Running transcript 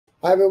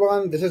Hi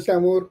everyone, this is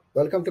Tamur.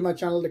 Welcome to my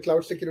channel, The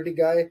Cloud Security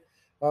Guy.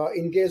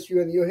 In case you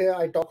are new here,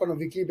 I talk on a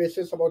weekly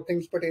basis about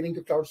things pertaining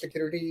to cloud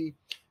security,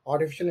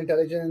 artificial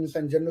intelligence,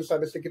 and general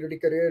cybersecurity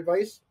career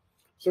advice.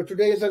 So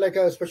today is like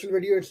a special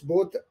video. It's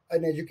both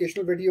an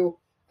educational video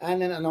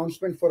and an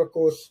announcement for a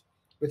course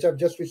which I've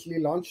just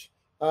recently launched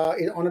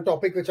on a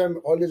topic which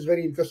I'm always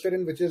very interested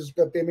in, which is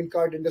the payment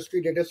card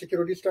industry data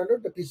security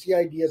standard, the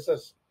PCI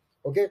DSS.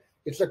 Okay,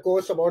 it's a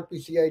course about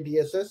PCI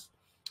DSS.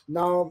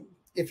 Now,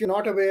 if you're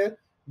not aware,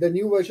 the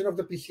new version of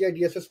the PCI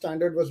DSS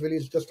standard was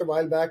released just a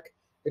while back.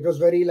 It was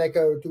very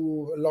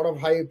to a lot of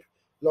hype,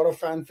 a lot of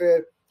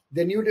fanfare.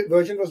 The new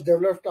version was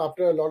developed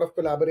after a lot of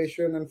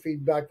collaboration and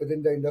feedback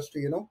within the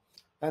industry.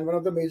 And one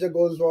of the major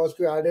goals was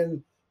to add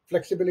in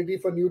flexibility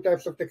for new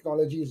types of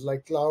technologies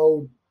like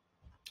cloud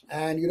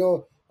and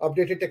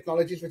updated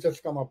technologies which has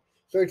come up.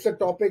 So it's a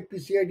topic.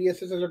 PCI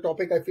DSS is a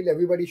topic I feel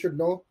everybody should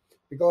know,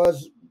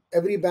 because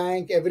every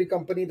bank, every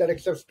company that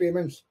accepts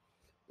payments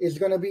is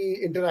going to be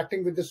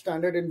interacting with the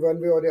standard in one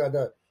way or the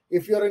other.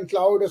 If you're in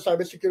cloud or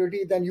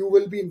cybersecurity, then you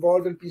will be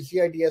involved in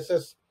PCI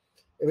DSS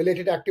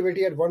related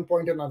activity at one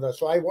point or another.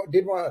 So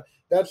did want.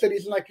 That's the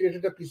reason I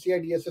created a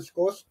PCI DSS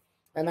course,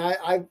 and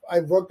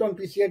I've worked on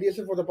PCI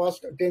DSS for the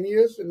past 10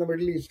 years in the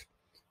Middle East.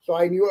 So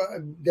I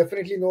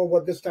definitely know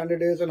what this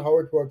standard is and how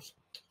it works.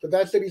 So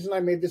that's the reason I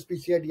made this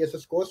PCI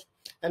DSS course.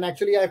 And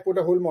actually, I put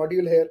a whole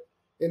module here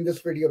in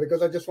this video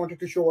because I just wanted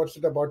to show what's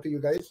it about to you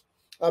guys.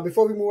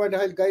 Before we move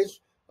ahead, guys,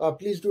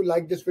 please do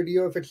like this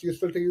video if it's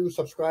useful to you.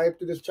 Subscribe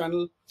to this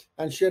channel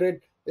and share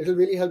it. It'll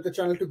really help the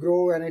channel to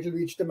grow, and it'll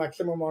reach the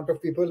maximum amount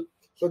of people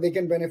so they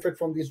can benefit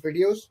from these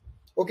videos.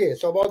 Okay,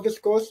 so about this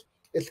course,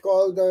 it's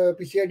called the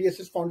PCI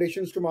DSS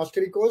Foundations to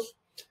Mastery course.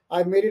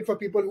 I've made it for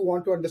people who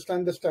want to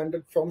understand the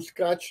standard from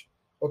scratch.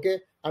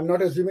 Okay, I'm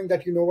not assuming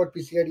that you know what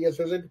PCI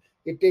DSS is.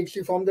 It takes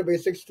you from the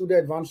basics to the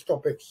advanced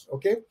topics.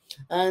 Okay,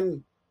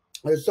 and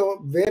so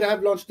where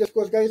I've launched this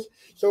course, guys.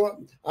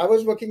 So I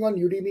was working on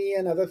Udemy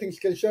and other things,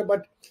 Skillshare,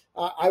 but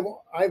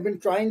I've been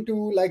trying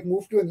to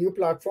move to a new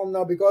platform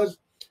now, because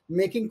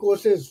making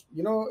courses,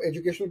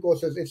 educational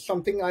courses, it's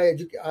something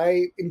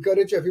I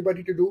encourage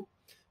everybody to do.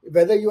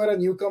 Whether you are a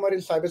newcomer in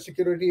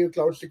cybersecurity or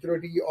cloud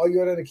security, or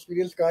you're an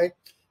experienced guy,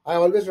 I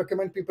always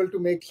recommend people to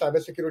make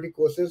cybersecurity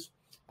courses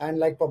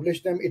and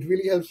publish them. It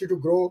really helps you to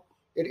grow.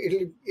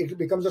 It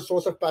becomes a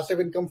source of passive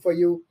income for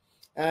you,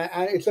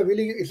 and it's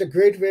a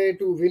great way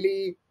to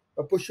really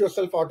push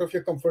yourself out of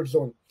your comfort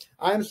zone.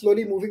 I am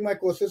slowly moving my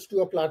courses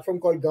to a platform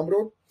called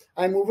Gumroad.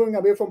 I'm moving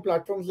away from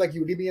platforms like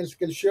Udemy and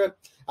Skillshare.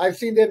 I've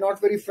seen they're not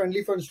very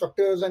friendly for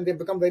instructors, and they've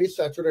become very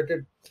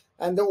saturated,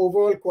 and the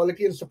overall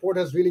quality and support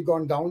has really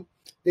gone down.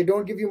 They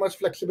don't give you much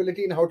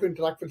flexibility in how to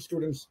interact with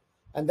students,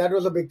 and that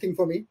was a big thing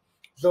for me.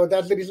 So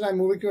that's the reason I'm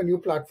moving to a new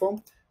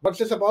platform. What's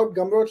this about,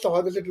 Gumroad? So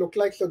how does it look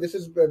like? So this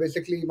is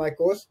basically my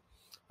course.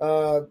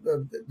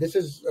 This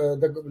is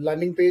the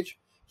landing page.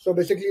 So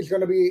basically, it's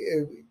going to be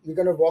we're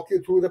going to walk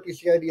you through the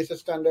PCI DSS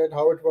standard,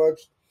 how it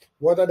works,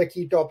 what are the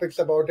key topics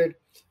about it.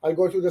 I'll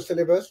go through the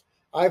syllabus.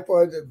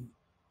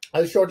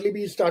 I'll shortly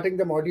be starting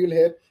the module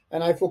here,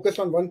 and I focus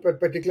on one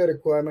particular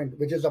requirement,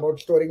 which is about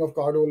storing of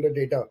cardholder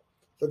data.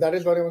 So that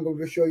is what I'm going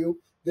to show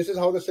you. This is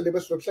how the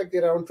syllabus looks like.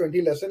 There are around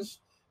 20 lessons.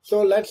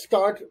 So let's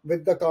start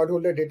with the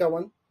cardholder data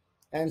one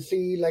and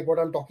see what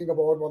I'm talking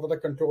about, what are the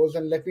controls,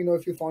 and let me know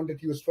if you found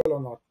it useful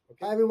or not.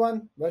 Okay, hi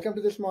everyone, welcome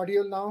to this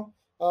module now.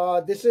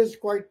 This is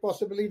quite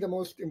possibly the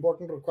most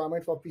important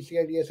requirement for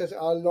PCI DSS.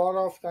 A lot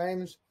of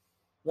times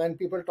when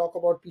people talk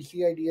about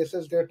PCI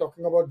DSS, they're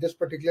talking about this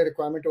particular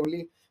requirement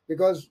only,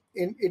 because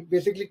it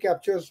basically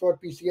captures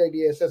what PCI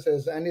DSS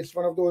is, and it's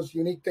one of those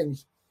unique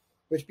things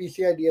which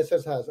PCI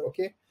DSS has.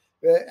 Okay,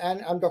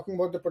 and I'm talking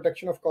about the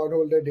protection of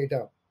cardholder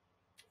data.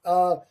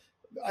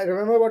 I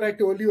remember what I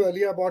told you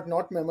earlier about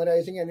not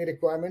memorizing any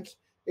requirements.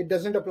 It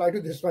doesn't apply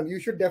to this one. You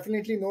should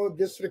definitely know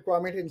this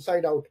requirement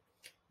inside out,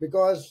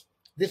 because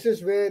this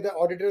is where the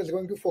auditor is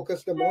going to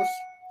focus the most.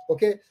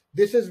 Okay,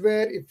 this is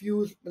where if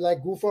you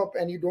goof up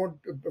and you don't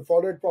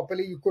follow it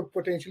properly, you could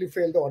potentially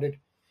fail the audit.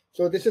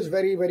 So this is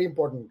very, very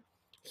important.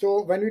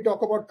 So when we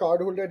talk about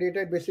cardholder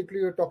data,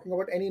 basically you're talking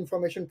about any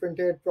information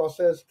printed,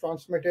 processed,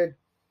 transmitted,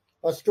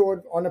 or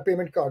stored on a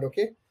payment card.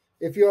 Okay,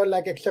 if you are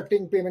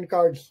accepting payment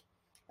cards,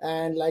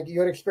 and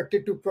you're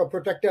expected to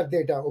protect that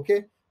data.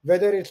 Okay,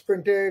 whether it's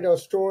printed or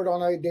stored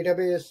on a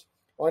database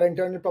or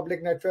internal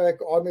public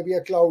network or maybe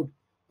a cloud.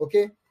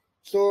 Okay,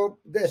 so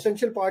the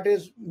essential part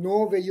is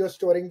know where you're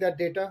storing that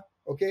data.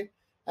 Okay,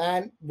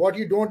 and what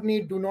you don't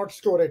need, do not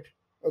store it.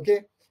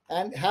 Okay,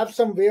 and have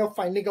some way of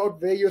finding out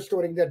where you're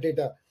storing that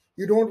data.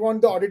 You don't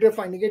want the auditor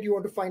finding it, you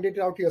want to find it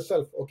out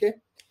yourself. Okay,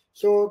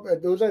 so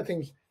those are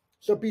things.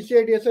 So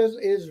PCI DSS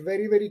is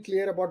very, very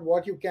clear about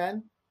what you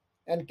can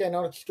and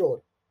cannot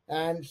store.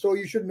 And so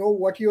you should know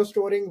what you're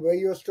storing, where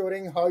you're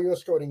storing, how you're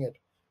storing it,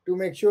 to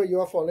make sure you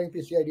are following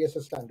PCI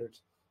DSS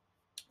standards.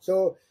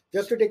 So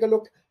just to take a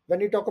look, when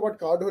we talk about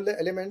cardholder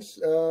elements,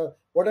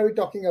 what are we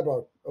talking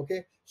about?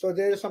 Okay, so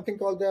there is something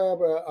called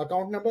the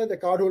account number, the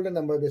cardholder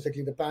number,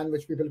 basically the PAN,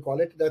 which people call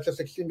it. That's a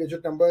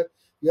 16-digit number.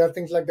 You have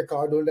things like the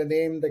cardholder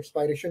name, the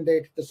expiration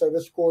date, the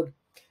service code.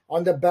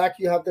 On the back,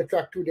 you have the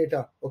track to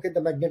data, okay,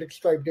 the magnetic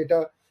stripe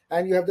data,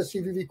 and you have the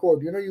CVV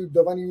code,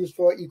 the one you use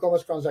for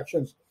e-commerce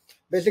transactions.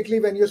 Basically,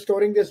 when you're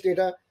storing this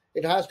data,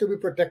 it has to be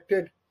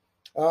protected.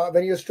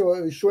 When you're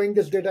showing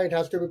this data, it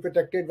has to be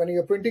protected. When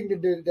you're printing the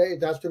data,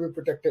 it has to be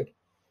protected.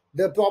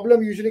 The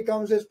problem usually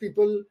comes is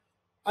people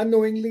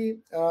unknowingly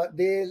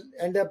they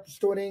end up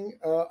storing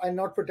and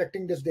not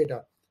protecting this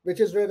data,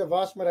 which is where the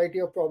vast variety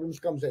of problems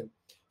comes in.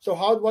 So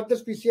what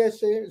does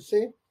PCI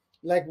say?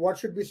 Like what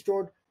should be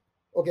stored?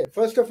 Okay,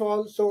 first of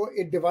all, so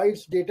it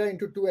divides data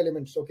into two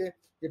elements. Okay,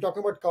 you're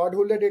talking about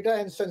cardholder data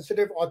and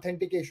sensitive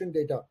authentication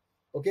data.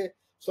 Okay,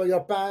 so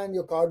your PAN,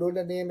 your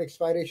cardholder name,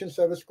 expiration,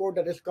 service code,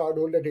 that is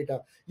cardholder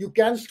data. You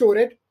can store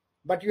it,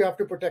 but you have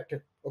to protect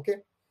it. Okay,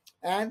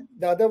 and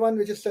the other one,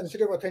 which is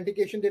sensitive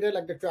authentication data,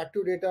 like the track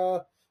to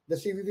data, the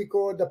CVV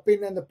code, the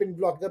PIN and the PIN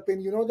block. The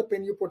PIN, the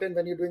PIN you put in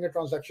when you're doing a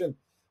transaction,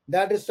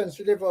 that is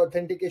sensitive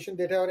authentication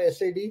data, or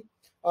SAD.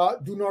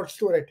 Do not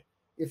store it.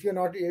 If you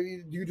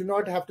do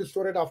not have to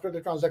store it after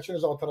the transaction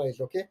is authorized.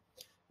 Okay,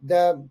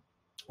 the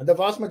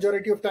vast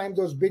majority of time,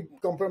 those big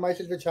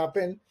compromises which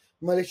happen,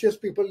 malicious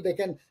people,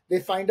 they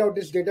find out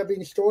this data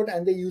being stored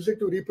and they use it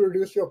to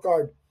reproduce your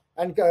card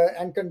and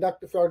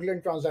conduct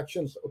fraudulent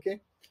transactions. Okay,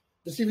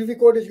 the CVV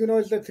code is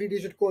is the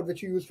 3-digit code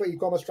which you use for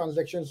e-commerce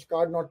transactions,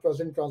 card not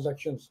present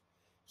transactions.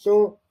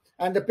 So,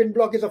 and the PIN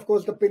block is of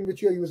course the PIN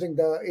which you're using.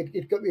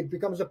 It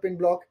becomes a PIN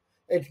block.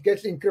 It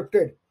gets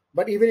encrypted.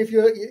 But even if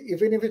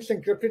it's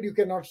encrypted, you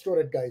cannot store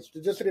it, guys.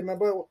 So just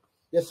remember,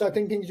 there's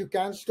certain things you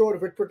can store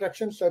with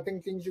protection, certain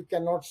things you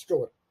cannot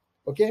store.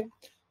 Okay,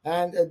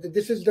 and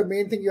this is the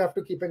main thing you have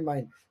to keep in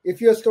mind.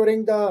 If you're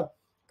storing the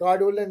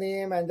cardholder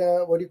name and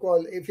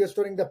if you're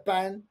storing the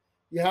PAN,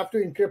 you have to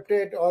encrypt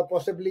it, or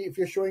possibly if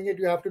you're showing it,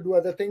 you have to do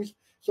other things.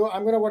 So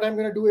what I'm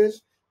gonna do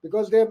is,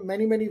 because there are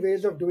many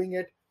ways of doing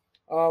it,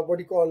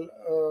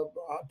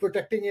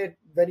 protecting it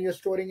when you're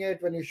storing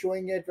it, when you're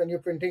showing it, when you're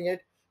printing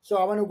it. So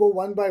I want to go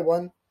one by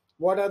one.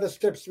 What are the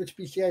steps which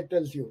PCI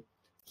tells you?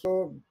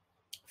 So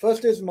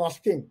first is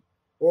masking.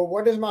 Or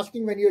what is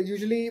masking? When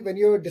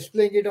you're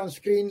displaying it on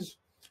screens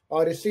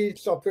or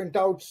receipts or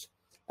printouts,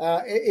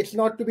 it's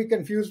not to be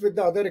confused with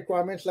the other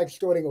requirements like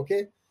storing.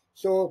 Okay,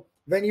 so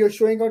when you're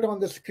showing it on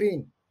the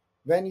screen,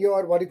 when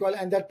you're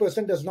and that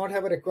person does not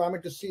have a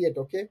requirement to see it.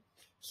 Okay,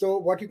 so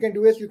what you can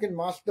do is you can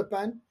mask the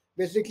PAN.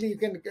 Basically, you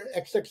can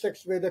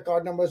XXX where the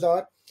card numbers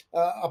are.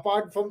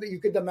 Apart from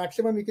the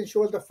maximum you can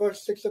show is the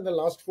first 6 and the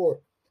last 4.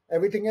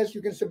 Everything else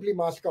you can simply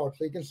mask out.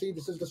 So you can see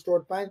this is the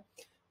stored PAN.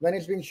 When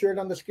it's being shared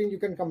on the screen, you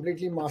can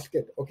completely mask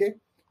it. Okay,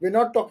 we're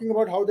not talking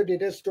about how the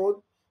data is stored.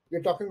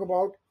 We're talking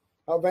about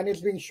when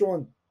it's being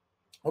shown.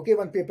 Okay,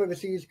 when paper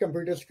sees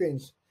computer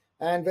screens,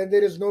 and when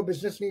there is no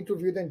business need to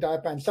view the entire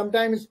PAN.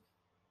 Sometimes,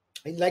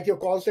 like your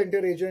call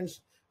center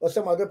agents or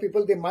some other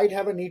people, they might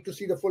have a need to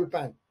see the full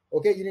PAN.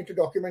 Okay, you need to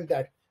document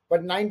that.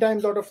 But 9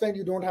 times out of 10,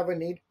 you don't have a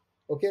need.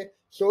 Okay,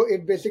 so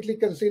it basically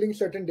concealing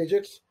certain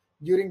digits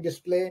during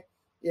display.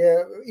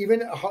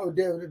 Even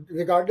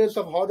regardless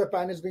of how the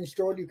PAN is being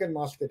stored, you can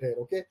mask it here.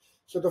 Okay,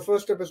 so the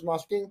first step is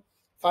masking.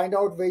 Find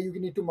out where you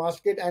need to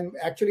mask it, and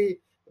actually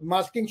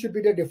masking should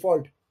be the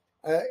default.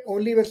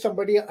 Only when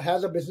somebody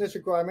has a business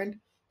requirement.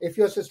 If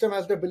your system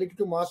has the ability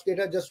to mask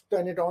data, just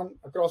turn it on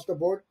across the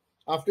board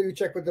after you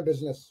check with the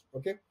business.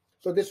 Okay,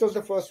 so this was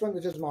the first one,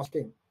 which is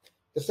masking.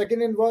 The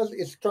second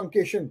is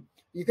truncation.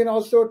 You can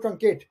also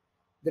truncate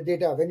the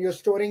data when you're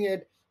storing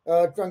it.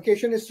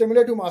 Truncation is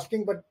similar to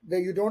masking, but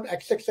you don't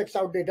XXX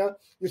out data.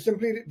 You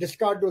simply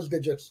discard those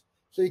digits.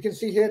 So you can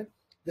see here,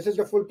 this is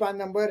the full PAN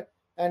number.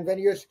 And when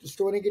you're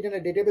storing it in a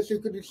database, you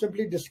could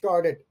simply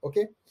discard it.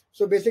 Okay,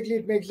 so basically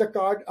it makes the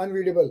card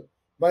unreadable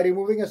by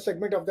removing a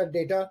segment of that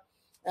data.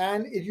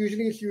 And it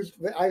usually is used,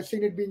 I've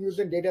seen it being used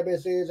in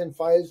databases and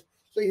files.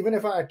 So even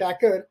if an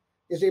attacker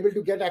is able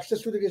to get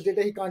access to this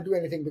data, he can't do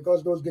anything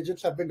because those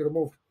digits have been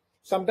removed.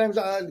 Sometimes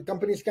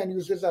companies can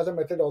use this as a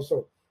method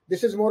also.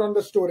 This is more on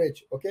the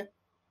storage. Okay,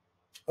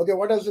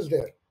 what else is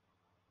there?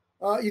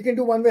 You can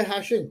do one-way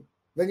hashing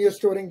when you're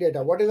storing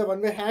data. What is a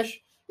one-way hash?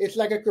 It's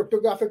like a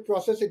cryptographic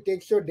process. It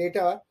takes your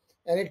data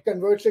and it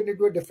converts it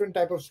into a different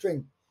type of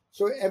string.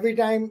 So every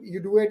time you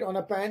do it on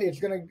a PAN, it's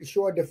going to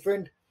show a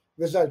different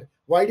result.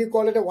 Why do you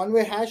call it a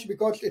one-way hash?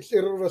 Because it's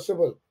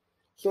irreversible.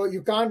 So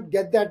you can't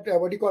get that,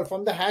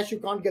 from the hash, you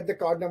can't get the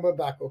card number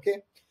back.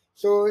 Okay,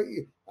 so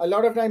a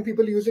lot of time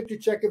people use it to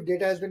check if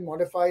data has been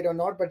modified or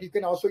not, but you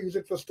can also use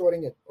it for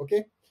storing it.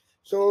 Okay,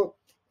 so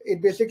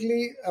it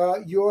basically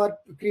you are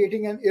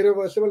creating an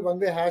irreversible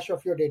one-way hash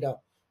of your data.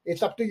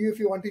 It's up to you if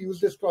you want to use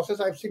this process.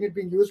 I've seen it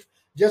being used.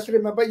 Just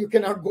remember, you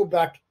cannot go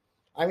back.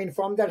 I mean,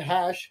 from that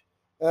hash,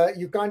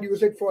 you can't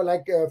use it for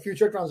like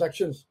future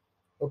transactions.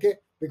 Okay,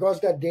 because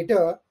that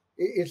data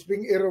it's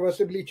being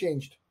irreversibly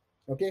changed.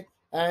 Okay,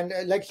 and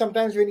like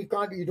sometimes when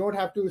you don't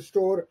have to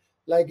store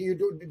Like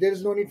there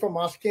is no need for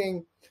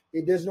masking,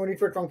 there's no need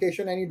for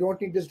truncation, and you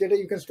don't need this data.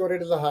 You can store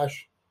it as a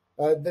hash.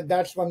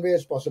 That's one way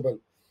it's possible.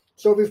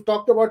 So we've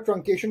talked about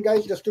truncation,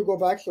 guys. Just to go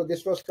back, so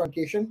this was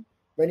truncation.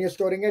 When you're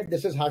storing it,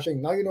 this is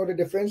hashing. Now you know the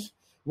difference.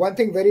 One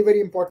thing very, very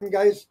important,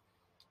 guys,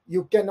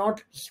 you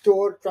cannot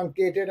store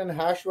truncated and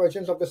hash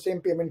versions of the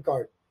same payment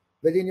card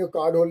within your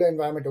cardholder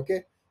environment,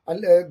 okay?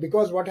 And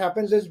because what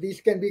happens is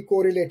these can be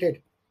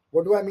correlated.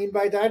 What do I mean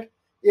by that?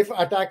 If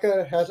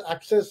attacker has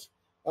access,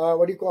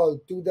 to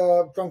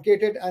the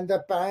truncated and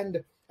the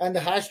panned and the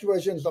hashed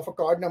versions of a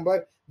card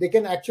number, they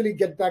can actually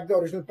get back the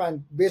original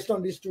pan based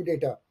on these two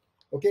data,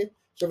 okay?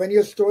 So when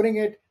you're storing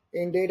it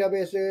in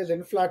databases,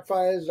 in flat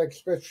files like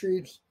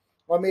spreadsheets,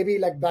 or maybe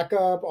like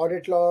backup,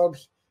 audit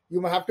logs,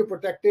 you may have to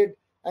protect it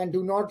and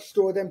do not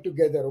store them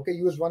together, okay?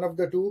 Use one of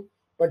the two,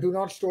 but do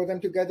not store them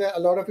together. A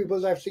lot of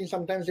people I've seen,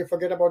 sometimes they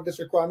forget about this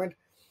requirement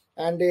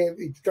and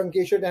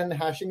truncation and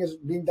hashing is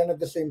being done at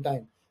the same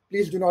time.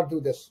 Please do not do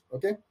this,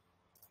 okay?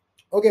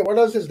 Okay, what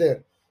else is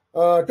there?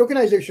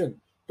 Tokenization.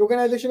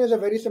 Tokenization is a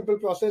very simple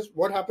process.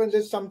 What happens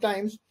is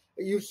sometimes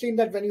you've seen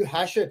that when you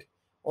hash it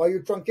or you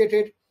truncate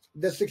it,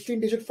 the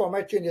 16-digit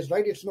format changes,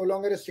 right? It's no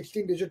longer a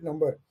 16-digit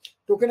number.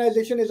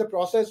 Tokenization is a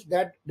process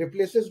that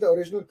replaces the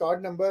original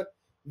card number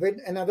with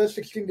another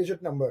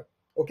 16-digit number,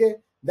 okay?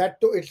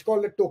 It's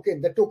called a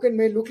token. The token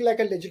may look like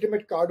a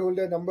legitimate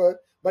cardholder number,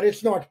 but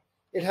it's not.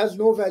 It has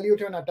no value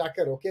to an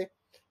attacker, okay?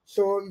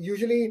 So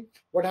usually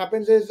what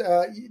happens is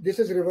this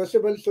is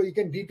reversible, so you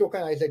can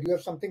detokenize it. You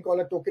have something called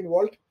a token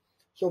vault.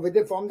 So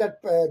from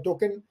that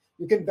token,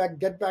 you can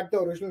get back the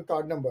original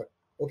card number,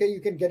 okay?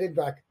 You can get it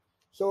back.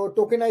 So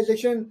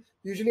tokenization,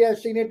 usually I've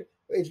seen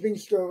it's being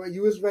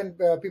used when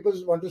people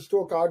want to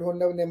store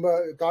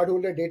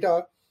cardholder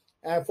data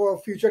for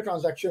future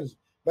transactions,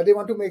 but they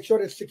want to make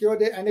sure it's secure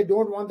and they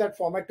don't want that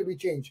format to be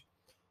changed.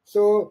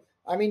 So,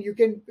 I mean, you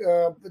can,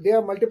 there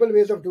are multiple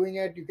ways of doing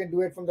it. You can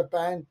do it from the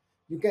PAN.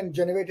 You can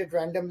generate it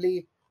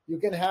randomly. You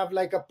can have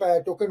like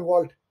a token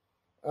vault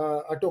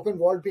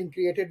being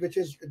created, which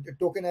is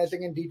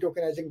tokenizing and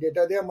detokenizing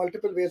data. There are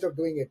multiple ways of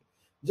doing it.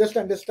 Just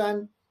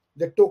understand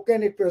the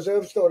token, it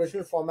preserves the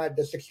original format,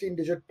 the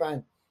 16-digit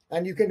PAN,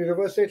 and you can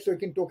reverse it, so you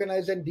can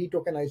tokenize and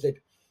detokenize it.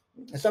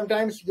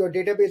 Sometimes your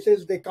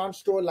databases, they can't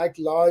store like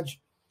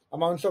large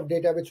amounts of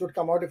data, which would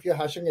come out if you're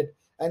hashing it,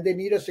 and they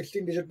need a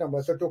 16-digit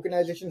number. So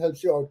tokenization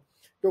helps you out.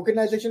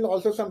 Tokenization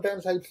also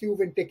sometimes helps you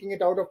when taking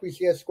it out of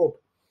PCI scope,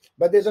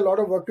 but there's a lot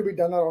of work to be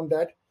done around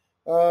that.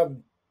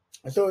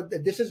 So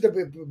this is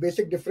the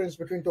basic difference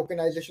between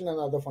tokenization and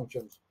other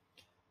functions.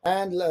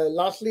 And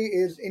lastly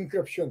is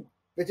encryption,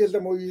 which is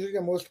usually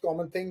the most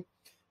common thing.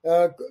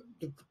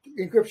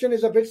 Encryption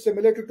is a bit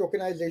similar to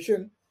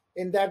tokenization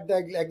in that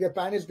the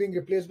PAN is being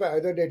replaced by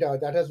other data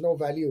that has no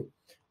value.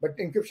 But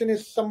encryption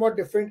is somewhat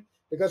different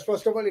because,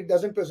 first of all, it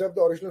doesn't preserve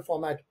the original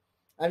format,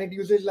 and it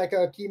uses like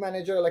a key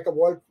manager, like a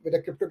vault with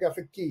a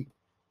cryptographic key,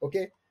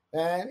 okay?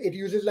 And it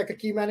uses like a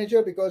key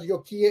manager because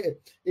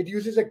it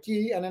uses a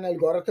key and an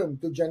algorithm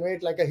to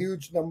generate like a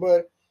huge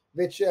number,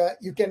 which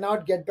you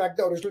cannot get back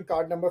the original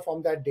card number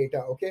from that data,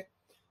 okay?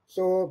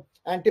 So,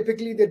 and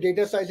typically the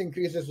data size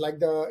increases,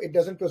 it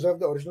doesn't preserve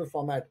the original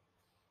format.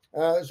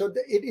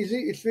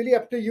 It's really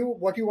up to you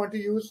what you want to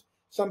use.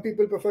 Some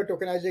people prefer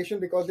tokenization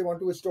because they want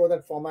to store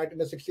that format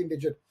in a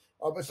 16-digit.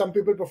 Some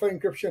people prefer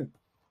encryption.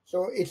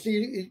 So it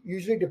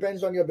usually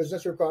depends on your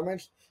business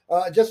requirements.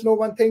 Just know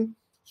one thing.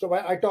 So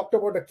I talked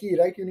about a key,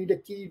 right? You need a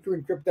key to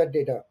encrypt that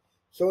data.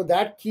 So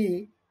that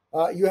key,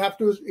 you have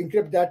to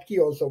encrypt that key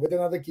also with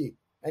another key,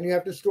 and you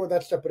have to store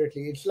that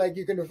separately. It's like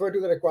you can refer to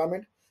the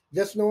requirement.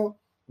 Just know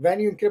when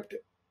you encrypt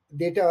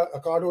data, a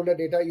cardholder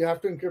data, you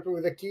have to encrypt it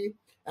with a key,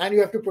 and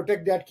you have to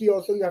protect that key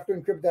also. You have to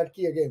encrypt that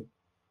key again.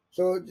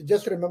 So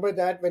just remember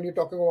that when you're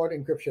talking about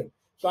encryption.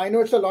 So I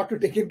know it's a lot to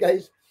take in,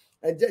 guys.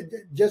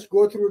 Just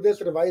go through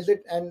this, revise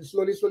it, and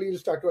slowly you'll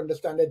start to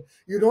understand it.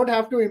 You don't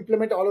have to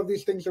implement all of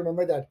these things.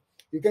 Remember that.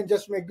 You can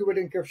just make do with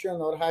encryption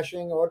or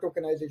hashing or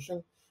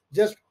tokenization.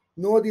 Just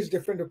know these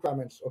different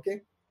requirements,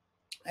 okay?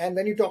 And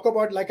when you talk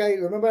about,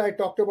 I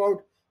talked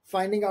about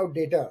finding out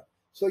data.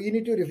 So you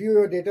need to review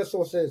your data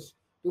sources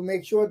to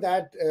make sure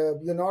that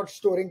you're not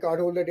storing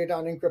cardholder data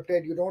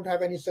unencrypted. You don't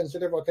have any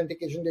sensitive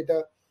authentication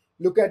data.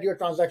 Look at your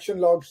transaction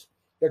logs,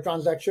 the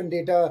transaction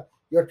data,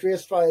 your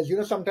trace files.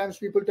 Sometimes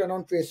people turn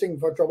on tracing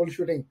for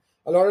troubleshooting.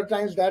 A lot of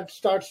times that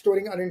starts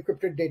storing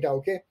unencrypted data,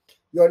 okay?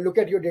 Look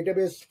at your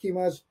database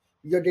schemas.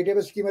 Your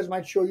database schemas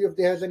might show you if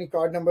there has any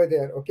card number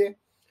there, okay?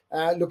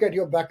 Look at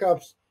your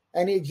backups,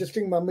 any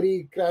existing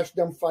memory crash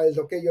dump files,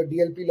 okay? Your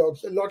DLP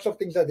logs, lots of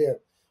things are there.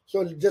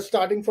 So just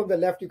starting from the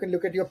left, you can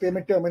look at your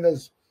payment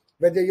terminals,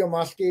 whether you're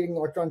masking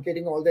or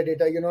truncating all the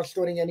data. You're not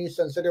storing any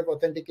sensitive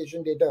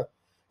authentication data.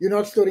 You're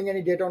not storing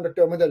any data on the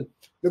terminal.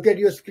 Look at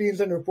your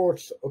screens and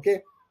reports,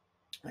 okay?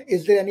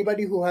 Is there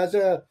anybody who has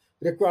a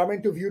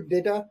requirement to view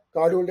data,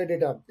 cardholder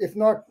data? If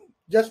not,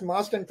 just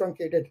mask and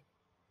truncate it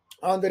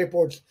on the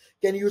reports.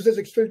 Can users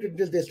exfiltrate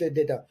this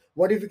data?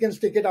 What if you can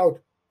stick it out?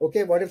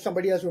 Okay, what if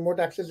somebody has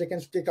remote access, they can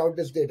stick out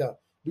this data?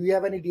 Do you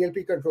have any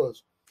DLP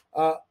controls?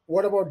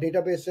 What about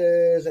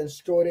databases and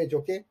storage?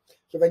 Okay,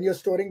 so when you're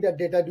storing that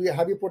data,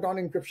 have you put on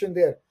encryption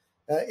there?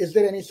 Is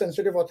there any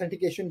sensitive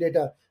authentication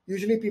data?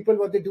 Usually people,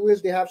 what they do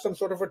is they have some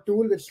sort of a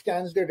tool which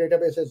scans their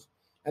databases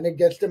and it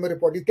gets them a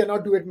report. You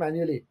cannot do it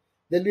manually.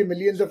 There'll be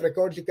millions of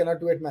records. You cannot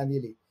do it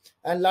manually.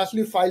 And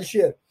lastly, file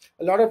share.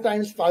 A lot of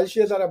times file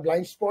shares are a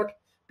blind spot.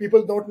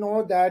 People don't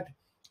know that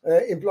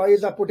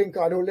employees are putting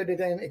cardholder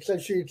data in Excel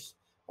sheets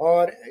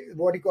or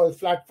what you call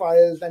flat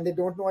files, and they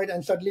don't know it.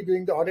 And suddenly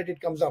during the audit, it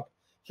comes up.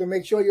 So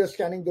make sure you're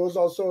scanning those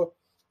also,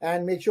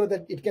 and make sure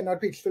that it cannot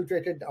be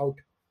exfiltrated out.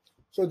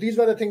 So these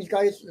were the things,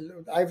 guys.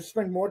 I've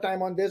spent more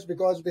time on this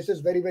because this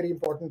is very, very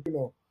important to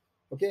know.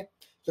 Okay.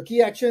 So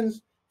key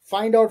actions: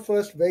 find out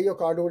first where your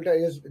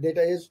cardholder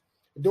data is.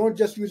 Don't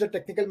just use a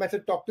technical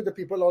method. Talk to the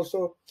people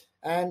also,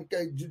 and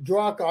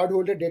draw a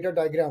cardholder data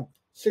diagram.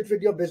 Sit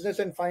with your business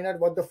and find out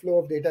what the flow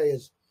of data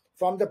is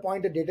from the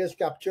point the data is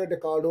captured, the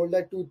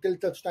cardholder, to till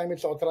such time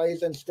it's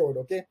authorized and stored.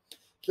 Okay.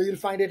 So you'll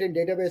find it in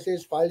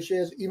databases, file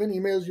shares, even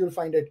emails. You'll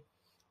find it,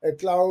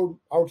 cloud,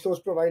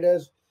 outsourced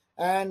providers,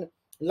 and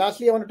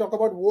lastly, I want to talk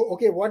about,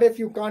 okay, what if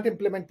you can't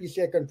implement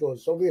PCI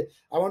controls? So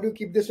I want to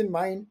keep this in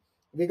mind.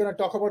 We're going to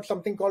talk about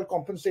something called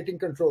compensating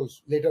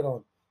controls later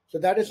on. So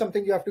that is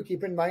something you have to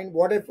keep in mind.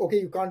 What if, okay,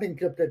 you can't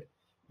encrypt it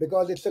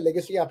because it's a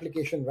legacy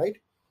application, right?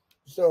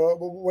 So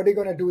what are you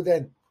going to do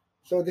then?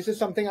 So this is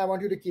something I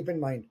want you to keep in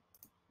mind.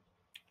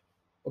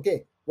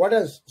 Okay, what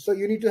else? So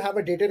you need to have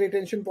a data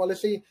retention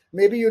policy.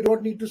 Maybe you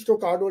don't need to store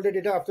cardholder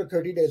data after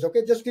 30 days.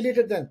 Okay, just delete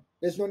it then.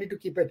 There's no need to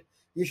keep it.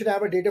 You should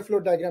have a data flow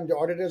diagram. The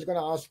auditor is going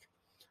to ask,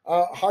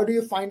 how do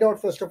you find out,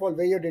 first of all,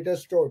 where your data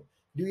is stored?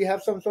 Do you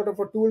have some sort of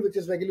a tool which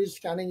is regularly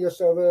scanning your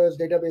servers,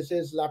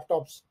 databases,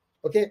 laptops?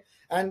 Okay.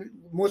 And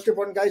most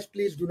important, guys,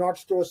 please do not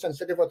store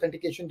sensitive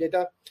authentication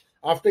data.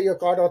 After your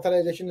card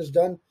authorization is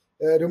done,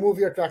 remove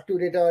your track-to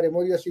data,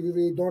 remove your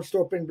CVV, don't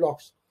store pin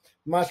blocks.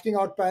 Masking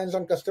out PANs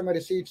on customer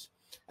receipts.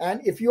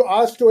 And if you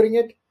are storing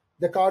it,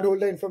 the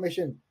cardholder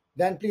information,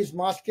 then please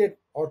mask it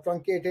or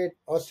truncate it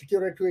or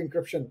secure it through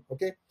encryption.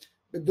 Okay.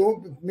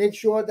 Don't make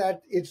sure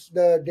that it's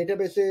the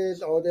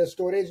databases or the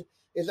storage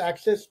is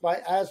accessed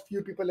by as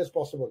few people as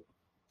possible.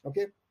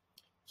 Okay.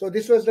 So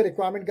this was the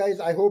requirement, guys.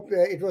 I hope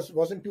it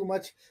wasn't too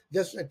much.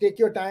 Just take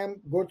your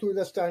time, go through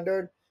the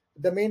standard.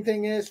 The main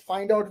thing is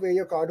find out where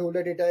your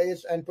cardholder data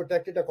is and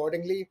protect it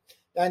accordingly.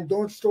 And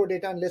don't store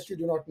data unless you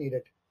do not need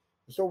it.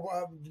 So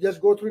just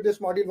go through this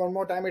module one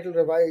more time. It will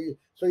revive,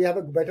 so you have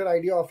a better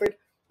idea of it,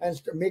 and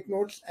make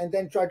notes and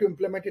then try to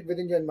implement it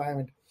within your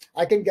environment.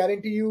 I can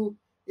guarantee you,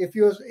 if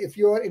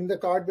you're in the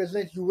card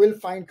business, you will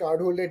find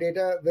cardholder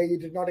data where you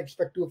did not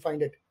expect to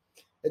find it.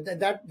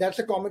 That's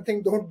a common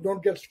thing.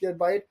 Don't get scared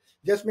by it.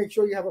 Just make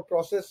sure you have a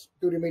process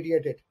to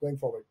remediate it going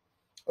forward.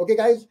 Okay,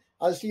 guys,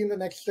 I'll see you in the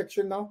next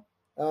section now.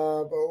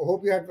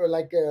 Hope you had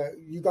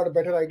you got a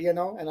better idea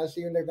now, and I'll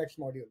see you in the next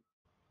module.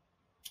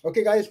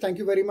 Okay, guys, thank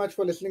you very much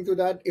for listening to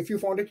that. If you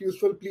found it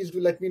useful, please do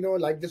let me know,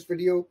 like this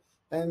video,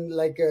 and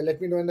let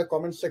me know in the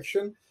comment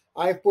section.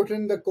 I've put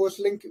in the course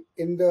link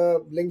in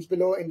the links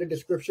below in the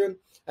description,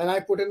 and I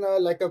put in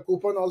a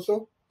coupon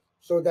also,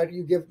 so that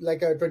you give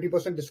like a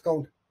 20%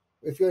 discount.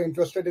 If you're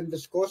interested in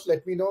this course,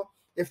 let me know.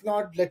 If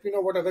not, let me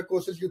know what other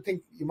courses you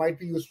think you might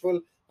be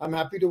useful. I'm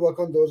happy to work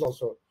on those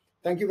also.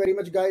 Thank you very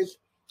much, guys.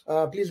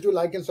 Please do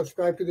like and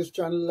subscribe to this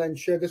channel and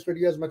share this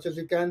video as much as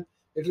you can.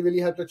 It will really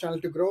help the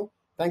channel to grow.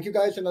 Thank you,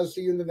 guys, and I'll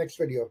see you in the next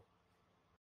video.